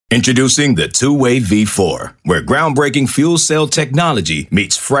Introducing the Two-Way V4, where groundbreaking fuel cell technology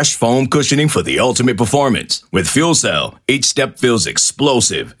meets fresh foam cushioning for the ultimate performance. With Fuel Cell, each step feels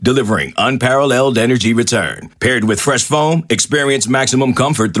explosive, delivering unparalleled energy return. Paired with fresh foam, experience maximum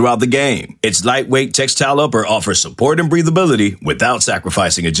comfort throughout the game. Its lightweight textile upper offers support and breathability without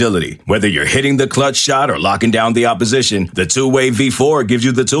sacrificing agility. Whether you're hitting the clutch shot or locking down the opposition, the Two-Way V4 gives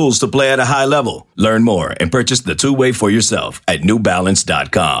you the tools to play at a high level. Learn more and purchase the Two-Way for yourself at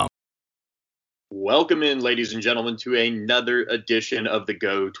newbalance.com. Welcome in, ladies and gentlemen, to another edition of the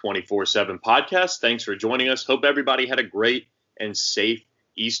Go 24/7 podcast. Thanks for joining us. Hope everybody had a great and safe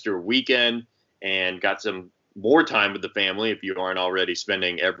Easter weekend and got some more time with the family if you aren't already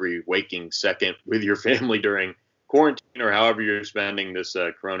spending every waking second with your family during quarantine or however you're spending this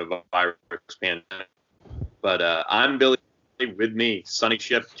coronavirus pandemic. But I'm Billy, with me, Sonny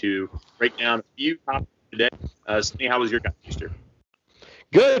Ship, to break down a few topics today. Sonny, how was your guys' Easter?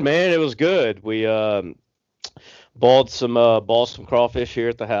 Good, man. It was good. We bought some crawfish here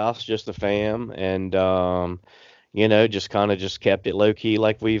at the house, just the fam, and just kept it low key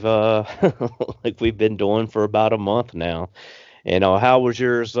like we've like we've been doing for about a month now. And how was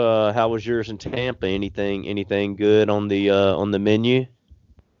yours? How was yours in Tampa? Anything good on the menu?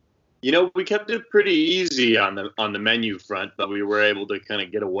 You know, we kept it pretty easy on the menu front, but we were able to kind of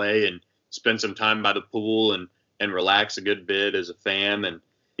get away and spend some time by the pool and relax a good bit as a fam. And,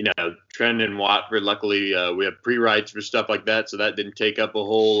 you know, Trendon Watford, luckily we have pre-rights for stuff like that, so that didn't take up a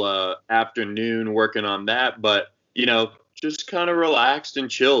whole afternoon working on that. But, you know, just kind of relaxed and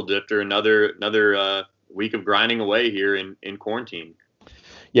chilled after another week of grinding away here in quarantine.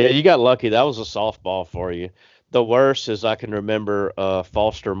 Yeah, you got lucky. That was a softball for you. The worst is I can remember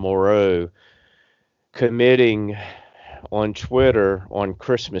Foster Moreau committing on Twitter on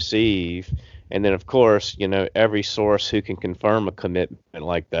Christmas Eve. And then, of course, you know, every source who can confirm a commitment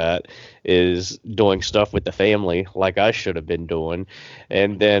like that is doing stuff with the family like I should have been doing.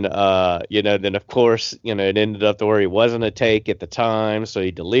 And then, then, of course, you know, it ended up to where he wasn't a take at the time. So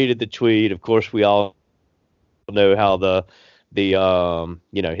he deleted the tweet. Of course, we all know how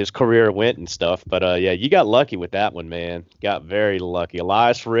his career went and stuff. But, you got lucky with that one, man. Got very lucky.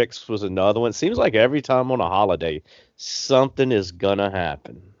 Elias Ricks was another one. Seems like every time on a holiday, something is going to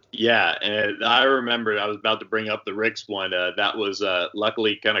happen. Yeah, and I remember I was about to bring up the Ricks one. That was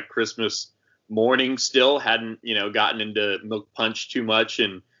luckily kind of Christmas morning still. Hadn't, gotten into milk punch too much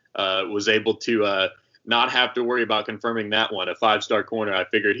and was able to not have to worry about confirming that one. A 5-star corner, I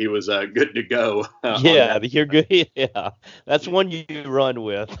figured he was good to go. Yeah, you're good. Yeah, that's one you run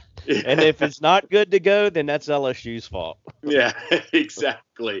with. Yeah. And if it's not good to go, then that's LSU's fault. Yeah,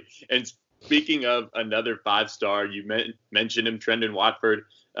 exactly. And speaking of another 5-star, you mentioned him, Trendon Watford,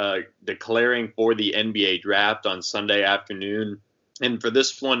 declaring for the NBA draft on Sunday afternoon. And for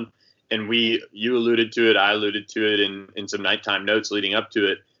this one, and you alluded to it, I alluded to it in some nighttime notes leading up to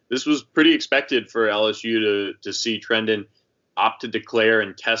it. This was pretty expected for LSU to see Trendon opt to declare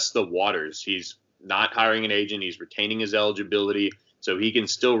and test the waters. He's not hiring an agent. He's retaining his eligibility so he can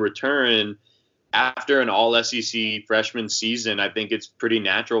still return after an all-SEC freshman season. I think it's pretty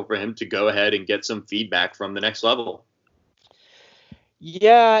natural for him to go ahead and get some feedback from the next level.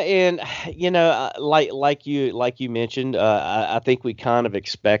 Yeah, and like you mentioned, I think we kind of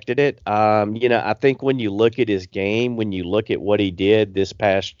expected it. I think when you look at his game, when you look at what he did this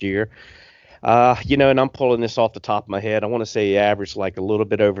past year, and I'm pulling this off the top of my head, I want to say he averaged like a little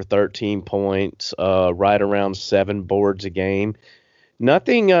bit over 13 points, right around 7 boards a game.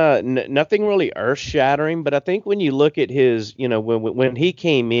 Nothing really earth-shattering, but I think when you look at his, when he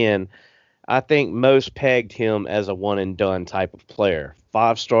came in, I think most pegged him as a one-and-done type of player.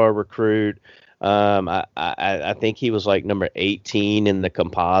 5-star recruit. I think he was like number 18 in the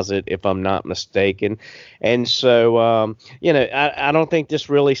composite, if I'm not mistaken. And so, I don't think this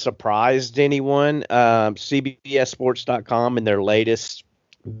really surprised anyone. CBSSports.com in their latest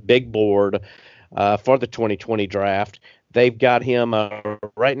big board for the 2020 draft, they've got him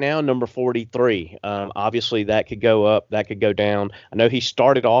right now number 43. Obviously, that could go up, that could go down. I know he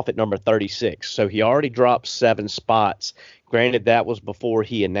started off at number 36, so he already dropped 7 spots. Granted, that was before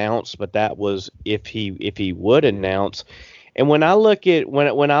he announced, but that was if he would announce. And when I look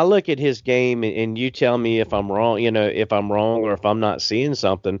at his game, and you tell me if I'm wrong, if I'm wrong or if I'm not seeing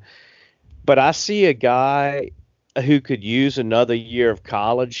something, but I see a guy who could use another year of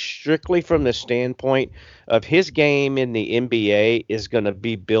college strictly from the standpoint of his game in the NBA is going to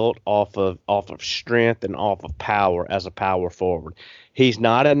be built off of strength and off of power as a power forward. He's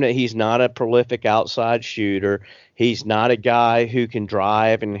not a prolific outside shooter. He's not a guy who can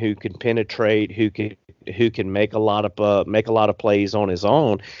drive and who can penetrate, who can who can make a lot of plays on his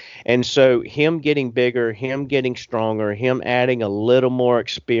own. And so him getting bigger, him getting stronger, him adding a little more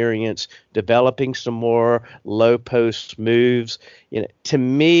experience, developing some more low post moves, to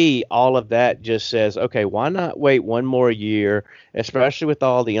me, all of that just says, okay, why not wait one more year, especially with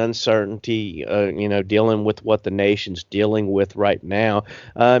all the uncertainty, dealing with what the nation's dealing with right now.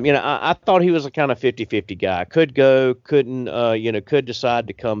 I thought he was a kind of 50-50 guy. Could go, couldn't, could decide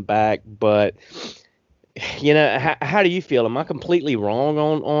to come back, but how do you feel? Am I completely wrong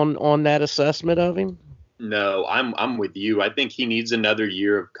on that assessment of him? No, I'm with you. I think he needs another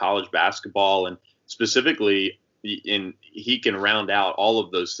year of college basketball, and specifically, he can round out all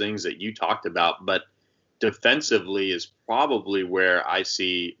of those things that you talked about. But defensively is probably where I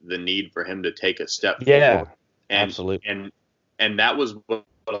see the need for him to take a step forward. Absolutely. And that was what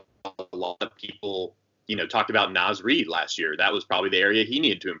a lot of people talked about Naz Reid last year. That was probably the area he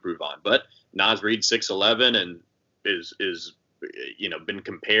needed to improve on. But Naz Reid 6'11" and is been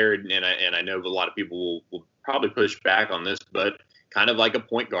compared, and I know a lot of people will probably push back on this, but kind of like a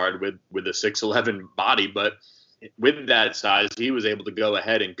point guard with a 6'11" body. But with that size, he was able to go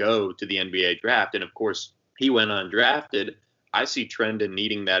ahead and go to the NBA draft. And of course, he went undrafted. I see Trendon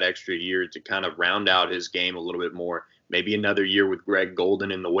needing that extra year to kind of round out his game a little bit more. Maybe another year with Greg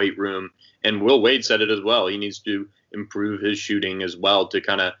Golden in the weight room. And Will Wade said it as well. He needs to improve his shooting as well to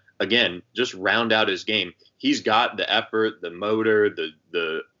kind of, again, just round out his game. He's got the effort, the motor,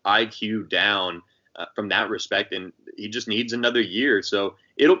 the IQ down from that respect, and he just needs another year. So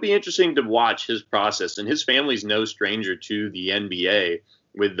it'll be interesting to watch his process. And his family's no stranger to the NBA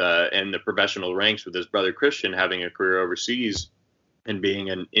and the professional ranks, with his brother Christian having a career overseas and being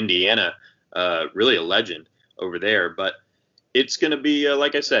in Indiana, really a legend over there. But it's going to be,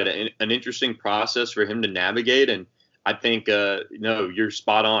 like I said, an interesting process for him to navigate. And I think, no, you're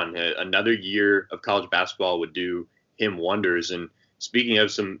spot on. Another year of college basketball would do him wonders. And speaking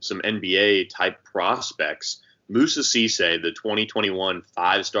of some NBA type prospects, Moussa Cisse, the 2021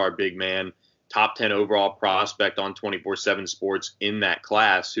 5-star big man, top 10 overall prospect on 24/7 Sports in that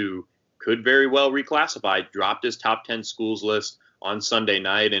class, who could very well reclassify, dropped his top 10 schools list on Sunday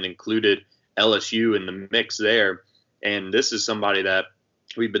night and included LSU in the mix there. And this is somebody that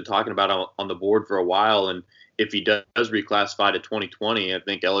we've been talking about on the board for a while. And if he does reclassify to 2020, I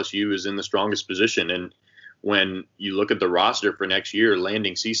think LSU is in the strongest position. And when you look at the roster for next year,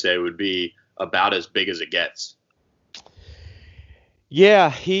 landing Cisse would be about as big as it gets.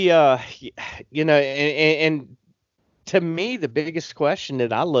 Yeah, he and to me, the biggest question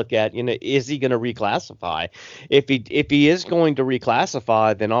that I look at, is he going to reclassify? If he is going to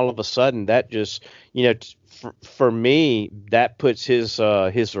reclassify, then all of a sudden that just, for me, that puts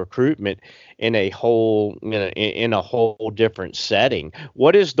his recruitment in a whole different setting.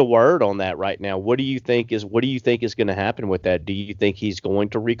 What is the word on that right now? What do you think is going to happen with that? Do you think he's going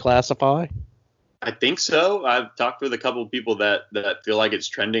to reclassify? I think so. I've talked with a couple of people that feel like it's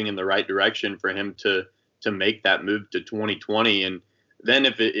trending in the right direction for him to make that move to 2020. And then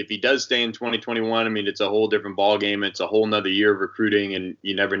if he does stay in 2021, I mean, it's a whole different ball game. It's a whole nother year of recruiting, and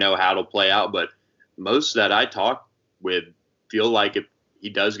you never know how it'll play out. But most that I talk with feel like if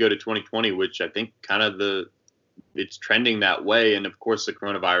he does go to 2020, which I think kind of it's trending that way. And of course, the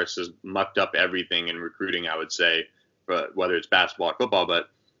coronavirus has mucked up everything in recruiting, I would say, but whether it's basketball or football,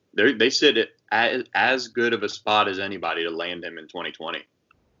 but they sit at as good of a spot as anybody to land him in 2020.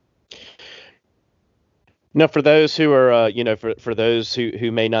 Now, for those who are, for those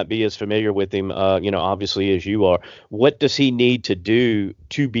who may not be as familiar with him, obviously as you are, what does he need to do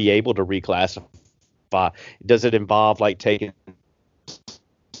to be able to reclassify? Does it involve like taking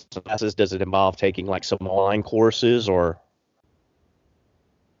classes? Does it involve taking like some online courses or?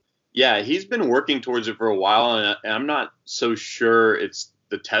 Yeah, he's been working towards it for a while, and I'm not so sure it's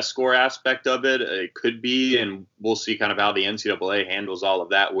the test score aspect of it. It could be, and we'll see kind of how the NCAA handles all of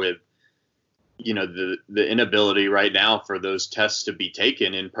that with, the inability right now for those tests to be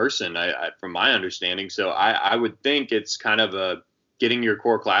taken in person, from my understanding. So I would think it's kind of getting your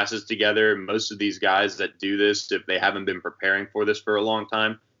core classes together. Most of these guys that do this, if they haven't been preparing for this for a long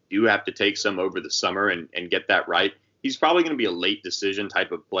time, do have to take some over the summer and get that right. He's probably going to be a late decision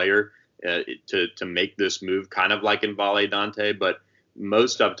type of player to make this move, kind of like in Vale Dante, but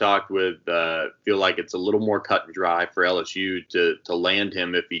most I've talked with feel like it's a little more cut and dry for LSU to land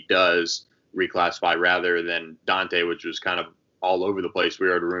him if he does reclassify, rather than Dante, which was kind of all over the place. We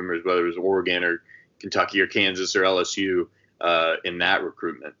heard rumors whether it was Oregon or Kentucky or Kansas or LSU in that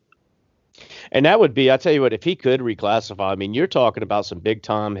recruitment. And that would be, I tell you what, if he could reclassify, I mean, you're talking about some big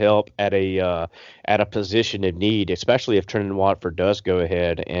time help at a position of need, especially if Trendon Watford does go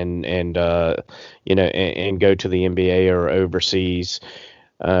ahead and go to the NBA or overseas,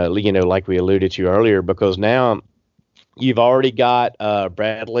 like we alluded to earlier, because now you've already got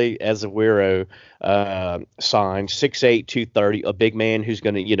Bradley Ezewiro signed, 6'8", 230, a big man who's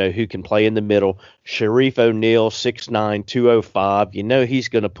going to, who can play in the middle. Sharif O'Neal, 6'9", 205. He's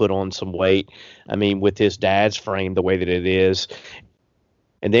going to put on some weight. I mean, with his dad's frame the way that it is.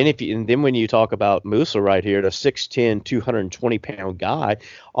 And then when you talk about Musa right here, the 6'10", 220-pound guy,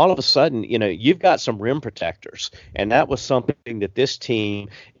 all of a sudden, you've got some rim protectors. And that was something that this team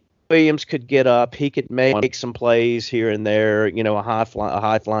 – Williams could get up. He could make some plays here and there, a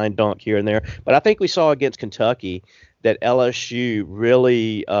high flying dunk here and there. But I think we saw against Kentucky that LSU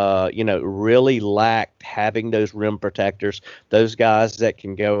really, really lacked having those rim protectors, those guys that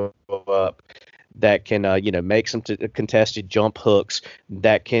can go up, that can, make some contested jump hooks,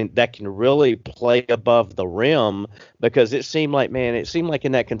 that can really play above the rim, because it seemed like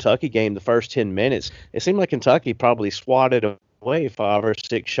in that Kentucky game, the first 10 minutes, it seemed like Kentucky probably swatted away 5 or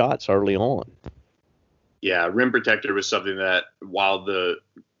 6 shots early on. Yeah, rim protector was something that, while the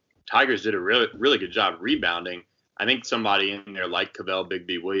Tigers did a really, really good job rebounding, I think somebody in there like Cavell Big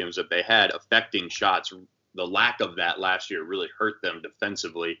B Williams that they had affecting shots, the lack of that last year really hurt them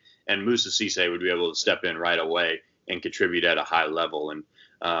defensively, and Moussa Cisse would be able to step in right away and contribute at a high level. And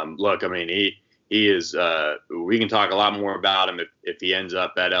look, I mean, he is we can talk a lot more about him if he ends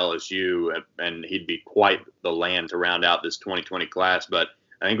up at LSU, and he'd be quite the land to round out this 2020 class. But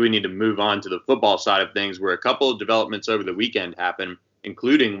I think we need to move on to the football side of things, where a couple of developments over the weekend happened,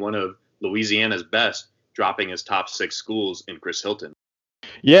 including one of Louisiana's best dropping his top 6 schools in Chris Hilton.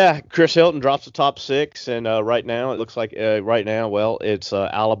 Yeah, Chris Hilton drops the top 6, and right now it looks like it's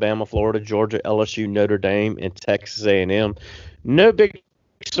Alabama, Florida, Georgia, LSU, Notre Dame, and Texas A&M. No big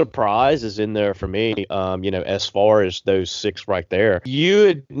surprises in there for me, as far as those 6 right there. You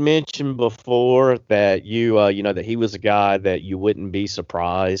had mentioned before that that he was a guy that you wouldn't be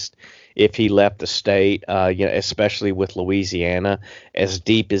surprised if he left the state, especially with Louisiana, as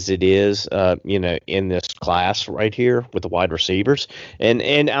deep as it is, in this class right here with the wide receivers.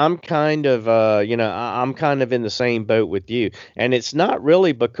 And I'm kind of, I'm kind of in the same boat with you. And it's not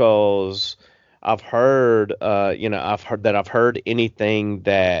really because I've heard anything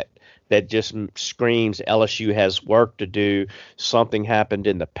that just screams LSU has work to do. Something happened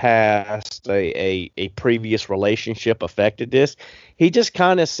in the past. A previous relationship affected this. He just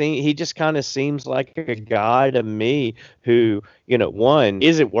kind of seems like a guy to me who, one,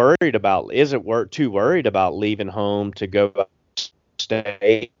 isn't too worried about leaving home to go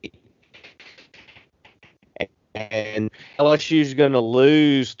state. And LSU's going to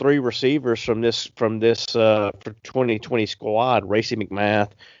lose 3 receivers from this for 2020 squad: Racey McMath,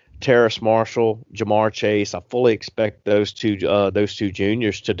 Terrace Marshall, Jamar Chase. I fully expect those two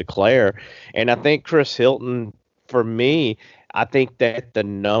juniors to declare. And I think Chris Hilton, for me, I think that the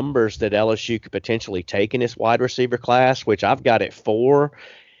numbers that LSU could potentially take in this wide receiver class, which I've got at 4,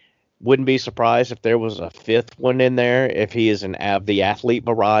 wouldn't be surprised if there was a 5th one in there, if he is the athlete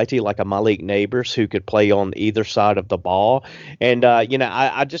variety, like a Malik Neighbors, who could play on either side of the ball. And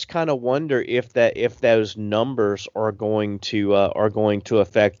I just kind of wonder if those numbers are going to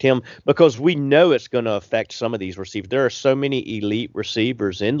affect him, because we know it's going to affect some of these receivers. There are so many elite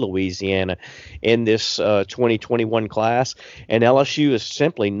receivers in Louisiana in this 2021 class, and LSU is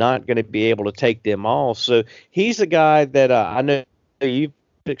simply not going to be able to take them all. So he's a guy that I know you've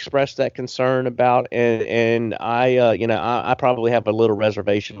expressed that concern about, and I probably have a little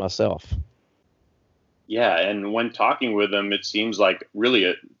reservation myself. Yeah, and when talking with him, it seems like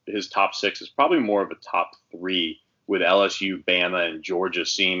really his top 6 is probably more of a top 3, with LSU, Bama, and Georgia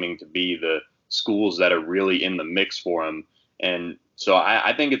seeming to be the schools that are really in the mix for him. And so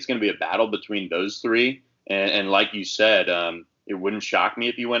I think it's going to be a battle between those 3. And like you said, it wouldn't shock me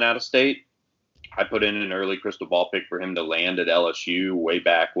if he went out of state. I put in an early crystal ball pick for him to land at LSU way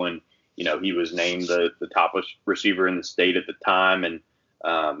back when, he was named the top receiver in the state at the time. And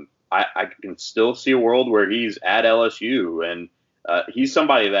I can still see a world where he's at LSU. And he's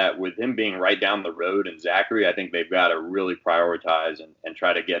somebody that, with him being right down the road and Zachary, I think they've got to really prioritize and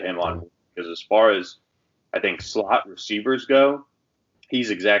try to get him on. Because as far as I think slot receivers go, he's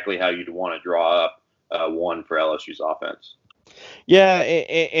exactly how you'd want to draw up one for LSU's offense. Yeah,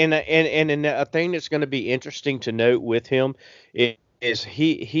 and a thing that's going to be interesting to note with him is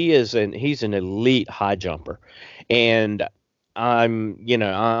he's an elite high jumper, and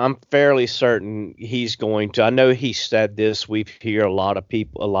I'm fairly certain he's going to. I know he said this. We hear a lot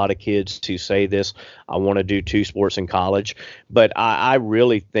of kids who say this. I want to do two sports in college, but I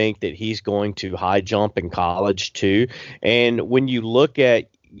really think that he's going to high jump in college too. And when you look at,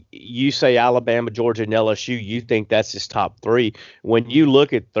 you say Alabama, Georgia, and LSU, you think that's his top three. When you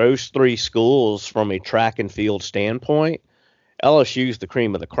look at those three schools from a track and field standpoint, LSU's the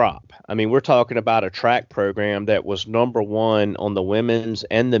cream of the crop. I mean, we're talking about a track program that was number one on the women's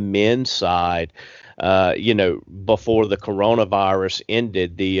and the men's side, before the coronavirus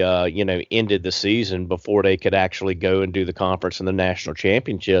ended the season, before they could actually go and do the conference and the national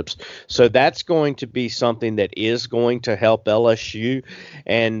championships. So that's going to be something that is going to help LSU.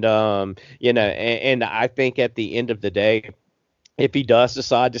 And I think at the end of the day, if he does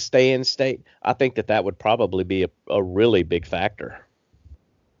decide to stay in state, I think that would probably be a really big factor.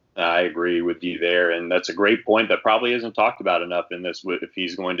 I agree with you there, and that's a great point that probably isn't talked about enough in this. If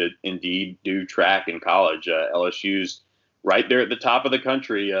he's going to indeed do track in college, LSU's right there at the top of the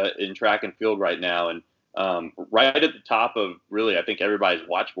country in track and field right now, and right at the top of really, I think everybody's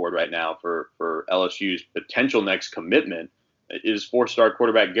watchboard right now for LSU's potential next commitment is four-star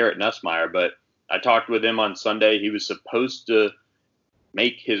quarterback Garrett Nussmeier. But I talked with him on Sunday. He was supposed to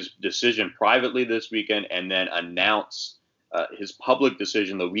make his decision privately this weekend and then announce his public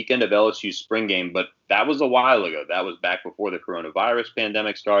decision the weekend of LSU's spring game. But that was a while ago. That was back before the coronavirus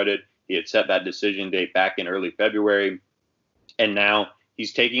pandemic started. He had set that decision date back in early February. And now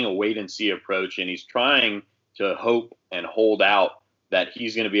he's taking a wait and see approach, and he's trying to hope and hold out that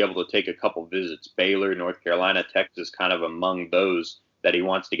he's going to be able to take a couple visits. Baylor, North Carolina, Texas, kind of among those that he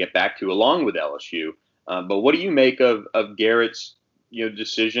wants to get back to along with LSU. But what do you make of Garrett's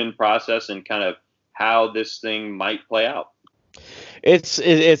decision process and kind of how this thing might play out?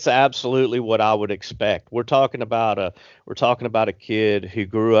 It's absolutely what I would expect. We're talking about a kid who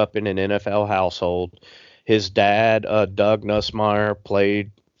grew up in an NFL household. His dad, Doug Nussmeier,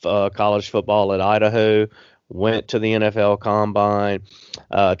 played college football at Idaho, went to the NFL Combine,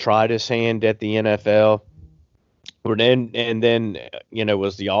 tried his hand at the NFL. And then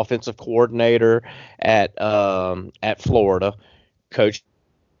was the offensive coordinator at Florida, coached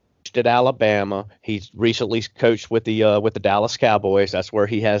at Alabama. He's recently coached with the Dallas Cowboys. That's where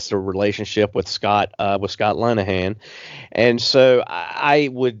he has the relationship with Scott Linehan. And so I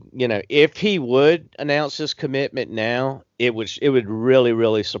would, if he would announce his commitment now, it would really,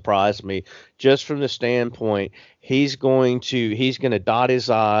 really surprise me, just from the standpoint he's going to dot his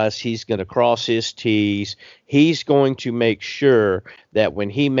I's, he's going to cross his T's, he's going to make sure that when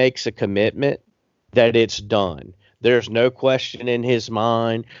he makes a commitment that it's done. There's no question in his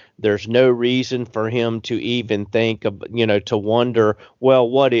mind. There's no reason for him to even think of, to wonder, well,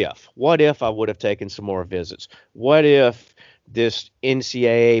 what if I would have taken some more visits? What if this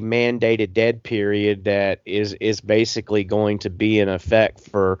NCAA mandated dead period that is basically going to be in effect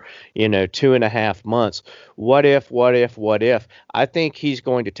for 2.5 months? What if? I think he's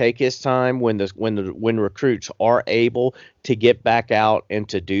going to take his time when recruits are able to get back out and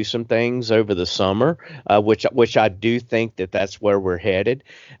to do some things over the summer, which I do think that's where we're headed.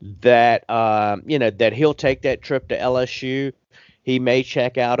 That that he'll take that trip to LSU. He may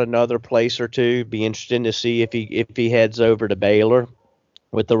check out another place or two. Be interesting to see if he heads over to Baylor,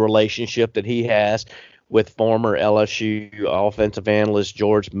 with the relationship that he has with former LSU offensive analyst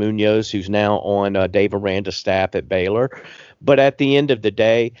George Munoz, who's now on Dave Aranda's staff at Baylor. But at the end of the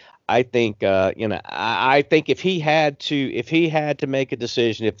day, I think I think if he had to make a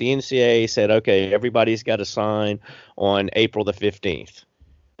decision, if the NCAA said, okay, everybody's got to sign on April the 15th,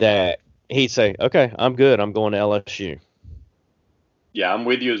 that he'd say, okay, I'm good. I'm going to LSU. Yeah, I'm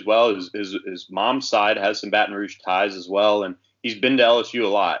with you as well. His mom's side has some Baton Rouge ties as well, and he's been to LSU a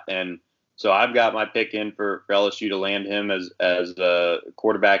lot. And so I've got my pick in for LSU to land him as a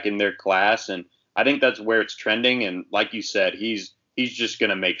quarterback in their class, and I think that's where it's trending. And like you said, he's just going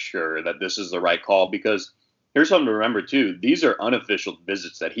to make sure that this is the right call, because here's something to remember too. These are unofficial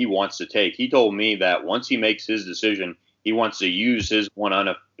visits that he wants to take. He told me that once he makes his decision, he wants to use his one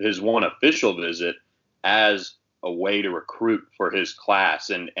official visit as a way to recruit for his class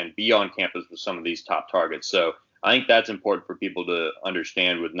and be on campus with some of these top targets. So I think that's important for people to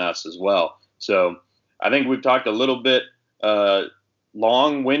understand with Nuss as well. So I think we've talked a little bit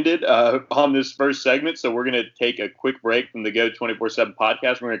long-winded on this first segment. So we're going to take a quick break from the Go 24/7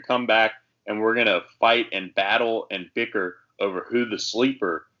 podcast. We're going to come back and we're going to fight and battle and bicker over who the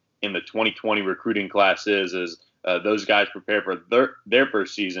sleeper in the 2020 recruiting class is, as those guys prepare for their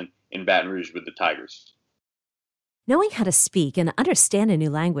first season in Baton Rouge with the Tigers. Knowing how to speak and understand a new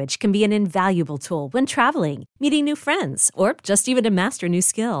language can be an invaluable tool when traveling, meeting new friends, or just even to master a new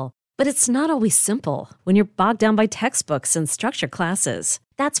skill. But it's not always simple when you're bogged down by textbooks and structured classes.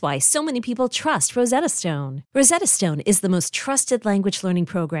 That's why so many people trust Rosetta Stone. Rosetta Stone is the most trusted language learning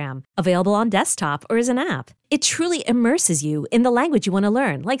program, available on desktop or as an app. It truly immerses you in the language you want to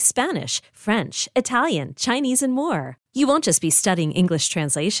learn, like Spanish, French, Italian, Chinese, and more. You won't just be studying English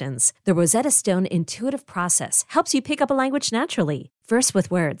translations. The Rosetta Stone intuitive process helps you pick up a language naturally, first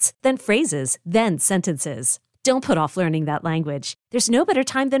with words, then phrases, then sentences. Don't put off learning that language. There's no better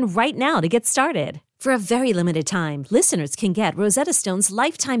time than right now to get started. For a very limited time, listeners can get Rosetta Stone's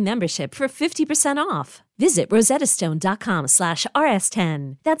lifetime membership for 50% off. Visit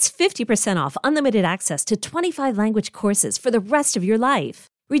rosettastone.com/rs10. That's 50% off unlimited access to 25 language courses for the rest of your life.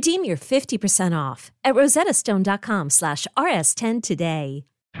 Redeem your 50% off at rosettastone.com/rs10 today.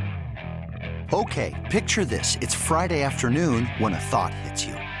 Okay, picture this. It's Friday afternoon when a thought hits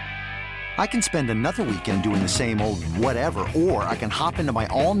you. I can spend another weekend doing the same old whatever, or I can hop into my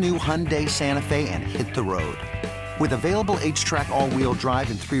all-new Hyundai Santa Fe and hit the road. With available H-Track all-wheel drive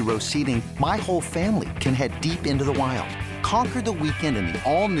and 3-row seating, my whole family can head deep into the wild. Conquer the weekend in the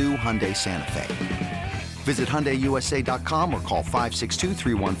all-new Hyundai Santa Fe. Visit HyundaiUSA.com or call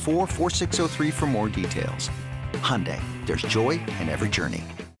 562-314-4603 for more details. Hyundai, there's joy in every journey.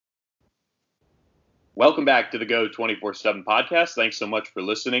 Welcome back to the Go 24/7 podcast. Thanks so much for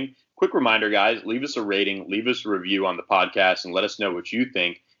listening. Quick reminder, guys, leave us a rating, leave us a review on the podcast, and let us know what you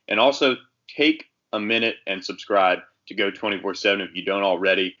think. And also take a minute and subscribe to Go 24/7 if you don't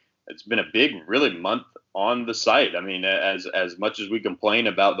already. It's been a big, really month on the site. I mean, as much as we complain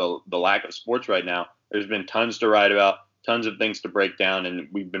about the lack of sports right now, there's been tons to write about, tons of things to break down, and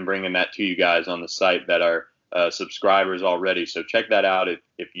we've been bringing that to you guys on the site that are subscribers already. So check that out.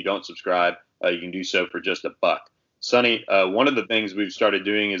 If you don't subscribe, you can do so for just $1. Sonny, one of the things we've started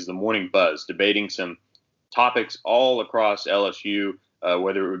doing is the Morning Buzz, debating some topics all across LSU,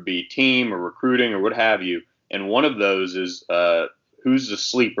 whether it would be team or recruiting or what have you. And one of those is who's the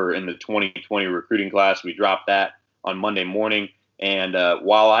sleeper in the 2020 recruiting class. We dropped that on Monday morning. And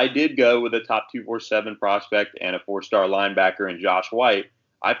while I did go with a top 247 prospect and a 4-star linebacker in Josh White,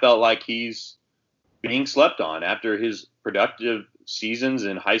 I felt like he's being slept on after his productive seasons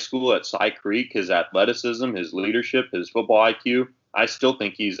in high school at Cy Creek, his athleticism, his leadership, his football IQ. I still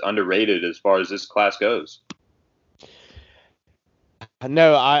think he's underrated as far as this class goes.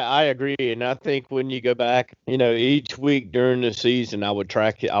 No, I agree, and I think when you go back, each week during the season, I would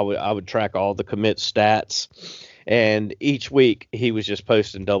track all the commit stats, and each week he was just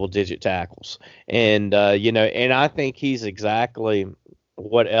posting double-digit tackles, and and I think he's exactly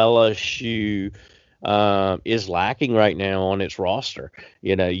what LSU is lacking right now on its roster.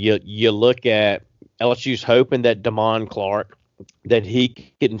 You look at LSU's hoping that Damon Clark, that he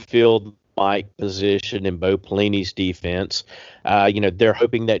can fill the Mike position in Bo Pelini's defense. They're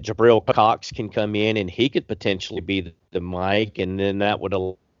hoping that Jabril Cox can come in and he could potentially be the Mike, and then that would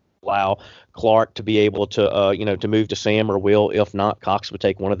allow Clark to be able to, to move to Sam or Will. If not, Cox would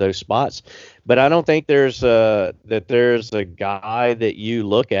take one of those spots. But I don't think there's a guy that you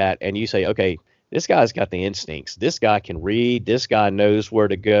look at and you say, okay, this guy's got the instincts. This guy can read. This guy knows where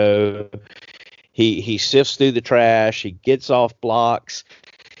to go. He sifts through the trash. He gets off blocks.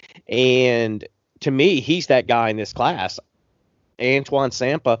 And to me, he's that guy in this class. Antoine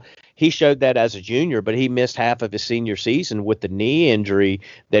Sampa, he showed that as a junior, but he missed half of his senior season with the knee injury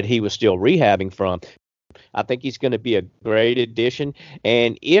that he was still rehabbing from. I think he's going to be a great addition.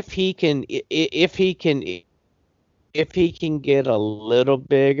 And if he can get a little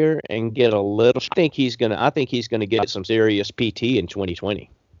bigger and get a little, I think he's going to get some serious PT in 2020.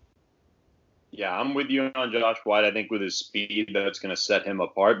 Yeah, I'm with you on Josh White. I think with his speed, that's going to set him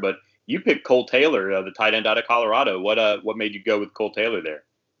apart. But you picked Cole Taylor, the tight end out of Colorado. What made you go with Cole Taylor there?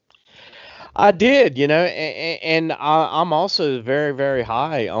 I did, and I'm also very, very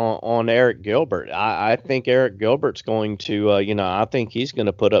high on Eric Gilbert. I think Eric Gilbert's going to, I think he's going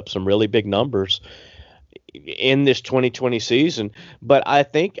to put up some really big numbers in this 2020 season. But I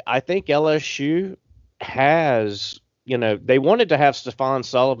think LSU has, they wanted to have Stephon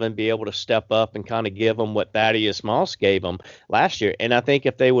Sullivan be able to step up and kind of give them what Thaddeus Moss gave them last year. And I think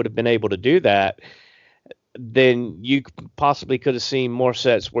if they would have been able to do that, then you possibly could have seen more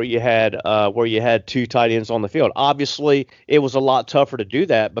sets where you had two tight ends on the field. Obviously, it was a lot tougher to do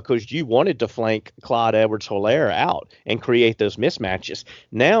that because you wanted to flank Clyde Edwards-Helaire out and create those mismatches.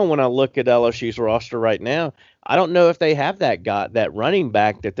 Now, when I look at LSU's roster right now, I don't know if they have that running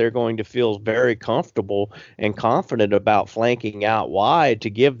back that they're going to feel very comfortable and confident about flanking out wide to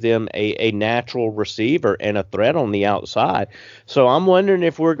give them a natural receiver and a threat on the outside. So I'm wondering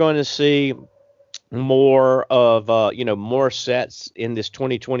if we're going to see more of more sets in this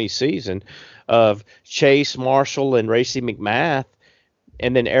 2020 season of Chase Marshall and Racey McMath,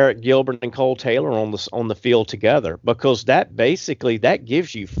 and then Eric Gilbert and Cole Taylor on the field together, because that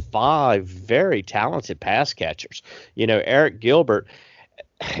gives you 5 very talented pass catchers. Eric Gilbert,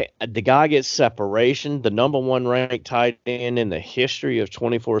 the guy gets separation, the number 1 ranked tight end in the history of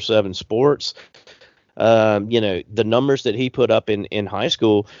 24/7 Sports. The numbers that he put up in high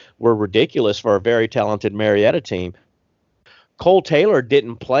school were ridiculous for a very talented Marietta team. Cole Taylor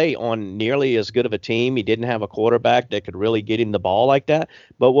didn't play on nearly as good of a team. He didn't have a quarterback that could really get him the ball like that.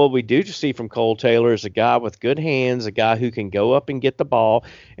 But what we do see from Cole Taylor is a guy with good hands, a guy who can go up and get the ball,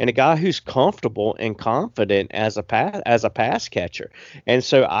 and a guy who's comfortable and confident as a pass catcher. And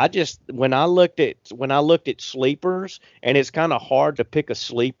so when I looked at sleepers, and it's kind of hard to pick a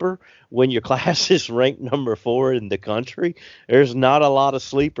sleeper when your class is ranked number 4 in the country. There's not a lot of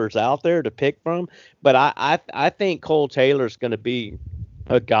sleepers out there to pick from. But I think Cole Taylor's going to be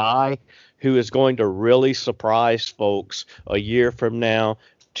a guy who is going to really surprise folks a year from now,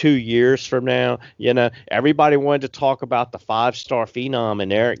 2 years from now. Everybody wanted to talk about the 5-star phenom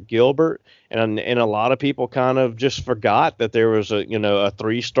in Eric Gilbert, and a lot of people kind of just forgot that there was a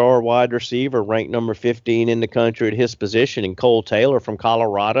 3-star wide receiver ranked number 15 in the country at his position in Cole Taylor from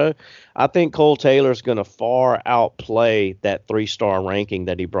Colorado. I think Cole Taylor's going to far outplay that 3-star ranking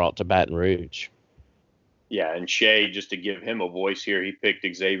that he brought to Baton Rouge. Yeah, and Shea, just to give him a voice here, he picked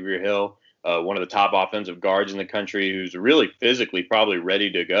Xavier Hill, one of the top offensive guards in the country, who's really physically probably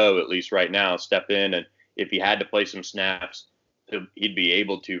ready to go, at least right now, step in. And if he had to play some snaps, he'd be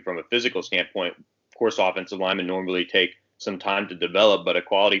able to from a physical standpoint. Of course, offensive linemen normally take some time to develop, but a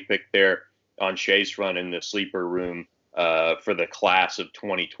quality pick there on Shea's front in the sleeper room for the class of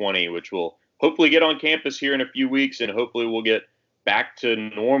 2020, which will hopefully get on campus here in a few weeks, and hopefully we'll get back to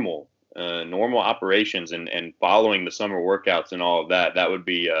normal operations and following the summer workouts and all of that. That would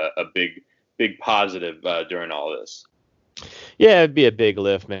be a big positive during all this. Yeah, it'd be a big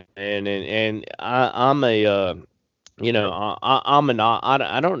lift, man. And I don't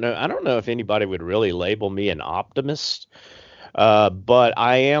know if anybody would really label me an optimist. But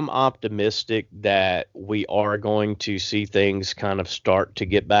I am optimistic that we are going to see things kind of start to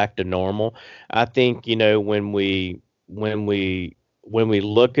get back to normal. I think, when we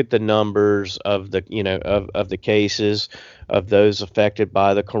look at the numbers of the of the cases of those affected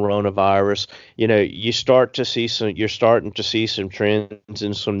by the coronavirus, you're starting to see some trends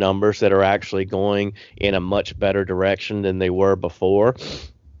and some numbers that are actually going in a much better direction than they were before.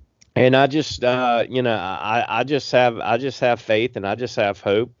 And I just I just have faith, and I just have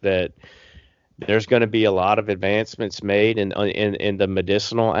hope that there's going to be a lot of advancements made in the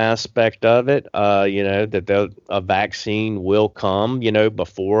medicinal aspect of it. That a vaccine will come,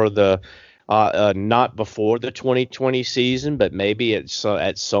 before not before the 2020 season, but maybe it's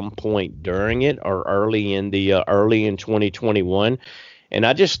at some point during it or early in 2021. And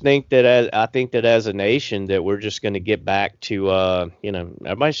I just think that as a nation that we're just going to get back to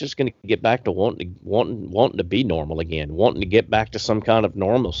everybody's just going to get back to wanting to be normal again, wanting to get back to some kind of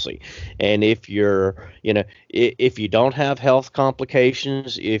normalcy. And if if you don't have health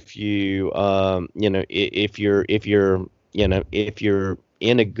complications, if you're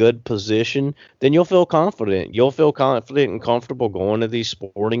in a good position, then you'll feel confident. You'll feel confident and comfortable going to these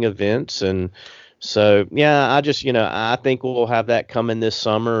sporting events. And so, yeah, I think we'll have that coming this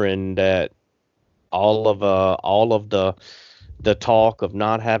summer, and that all of the talk of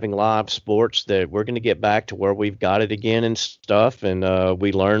not having live sports, that we're going to get back to where we've got it again and stuff. And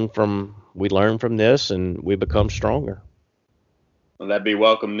we learn from this, and we become stronger. Well, that'd be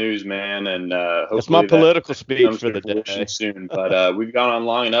welcome news, man. And hopefully it's my political speech for the day soon. But we've gone on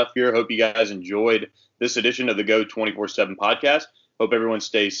long enough here. Hope you guys enjoyed this edition of the Go 24/7 podcast. Hope everyone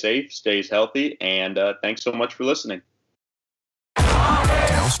stays safe, stays healthy, and thanks so much for listening.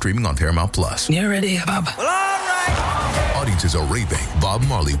 Now streaming on Paramount Plus. You ready, Bob? Well, all right. Audiences are raving. Bob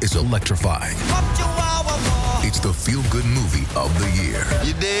Marley is electrifying. It's the feel-good movie of the year.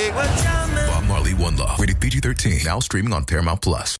 You dig? Bob Marley, One Love. Rated PG-13. Now streaming on Paramount Plus.